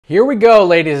Here we go,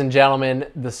 ladies and gentlemen.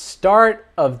 The start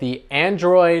of the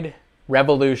Android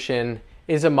revolution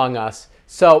is among us.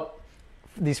 So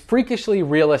these freakishly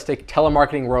realistic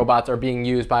telemarketing robots are being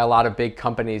used by a lot of big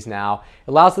companies now.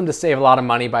 It allows them to save a lot of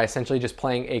money by essentially just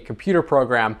playing a computer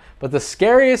program. But the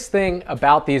scariest thing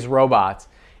about these robots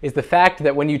is the fact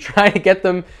that when you try to get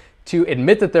them to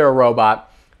admit that they're a robot,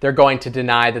 they're going to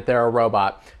deny that they're a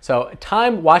robot. So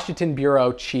Time Washington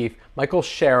Bureau Chief Michael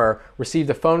Scherer received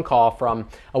a phone call from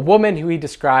a woman who he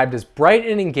described as bright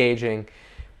and engaging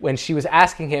when she was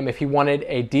asking him if he wanted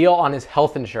a deal on his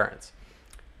health insurance.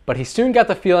 But he soon got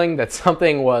the feeling that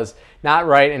something was not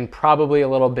right and probably a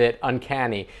little bit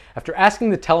uncanny. After asking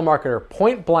the telemarketer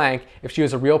point blank if she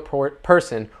was a real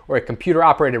person or a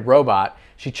computer-operated robot,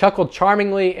 she chuckled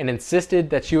charmingly and insisted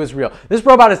that she was real. This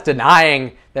robot is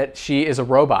denying that she is a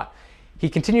robot. He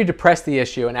continued to press the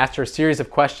issue and asked her a series of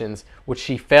questions, which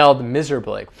she failed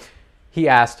miserably. He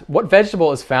asked, "What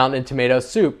vegetable is found in tomato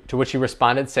soup?" To which she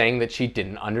responded saying that she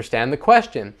didn't understand the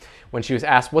question. When she was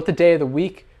asked what the day of the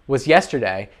week was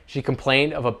yesterday, she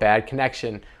complained of a bad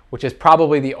connection, which is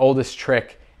probably the oldest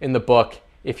trick in the book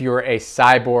if you're a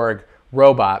cyborg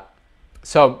robot.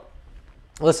 So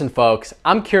listen, folks,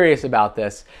 I'm curious about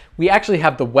this. We actually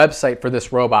have the website for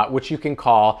this robot, which you can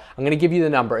call. I'm going to give you the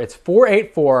number. It's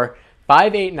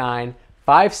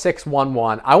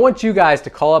 484-589-5611. I want you guys to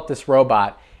call up this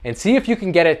robot and see if you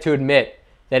can get it to admit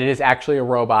that it is actually a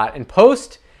robot, and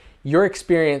post your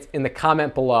experience in the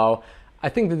comment below. I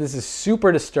think that this is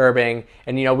super disturbing,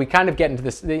 and we kind of get into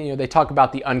this, they talk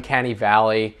about the uncanny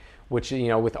valley, which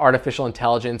with artificial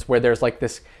intelligence, where there's like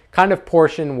this kind of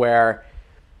portion where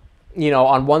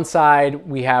on one side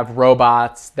we have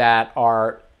robots that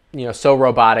are so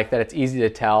robotic that it's easy to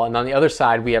tell, and on the other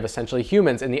side we have essentially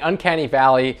humans, and the uncanny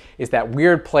valley is that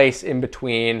weird place in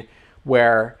between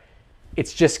where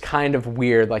it's just kind of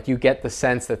weird. Like, you get the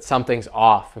sense that something's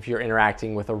off if you're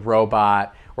interacting with a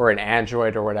robot or an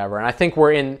android or whatever. And I think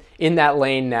we're in that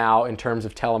lane now in terms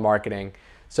of telemarketing.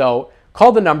 So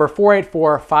call the number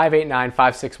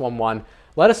 484-589-5611.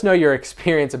 Let us know your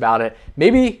experience about it.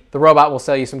 Maybe the robot will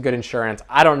sell you some good insurance.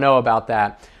 I don't know about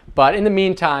that. But in the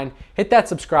meantime, hit that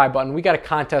subscribe button. We got a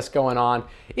contest going on.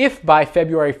 If by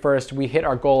February 1st we hit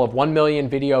our goal of 1 million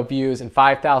video views and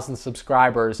 5,000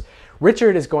 subscribers,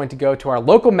 Richard is going to go to our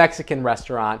local Mexican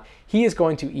restaurant. He is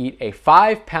going to eat a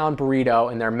 5-pound burrito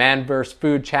in their Man vs.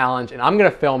 Food challenge, and I'm going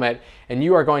to film it, and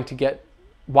you are going to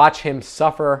watch him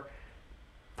suffer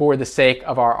for the sake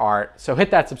of our art. So hit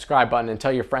that subscribe button and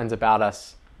tell your friends about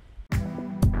us.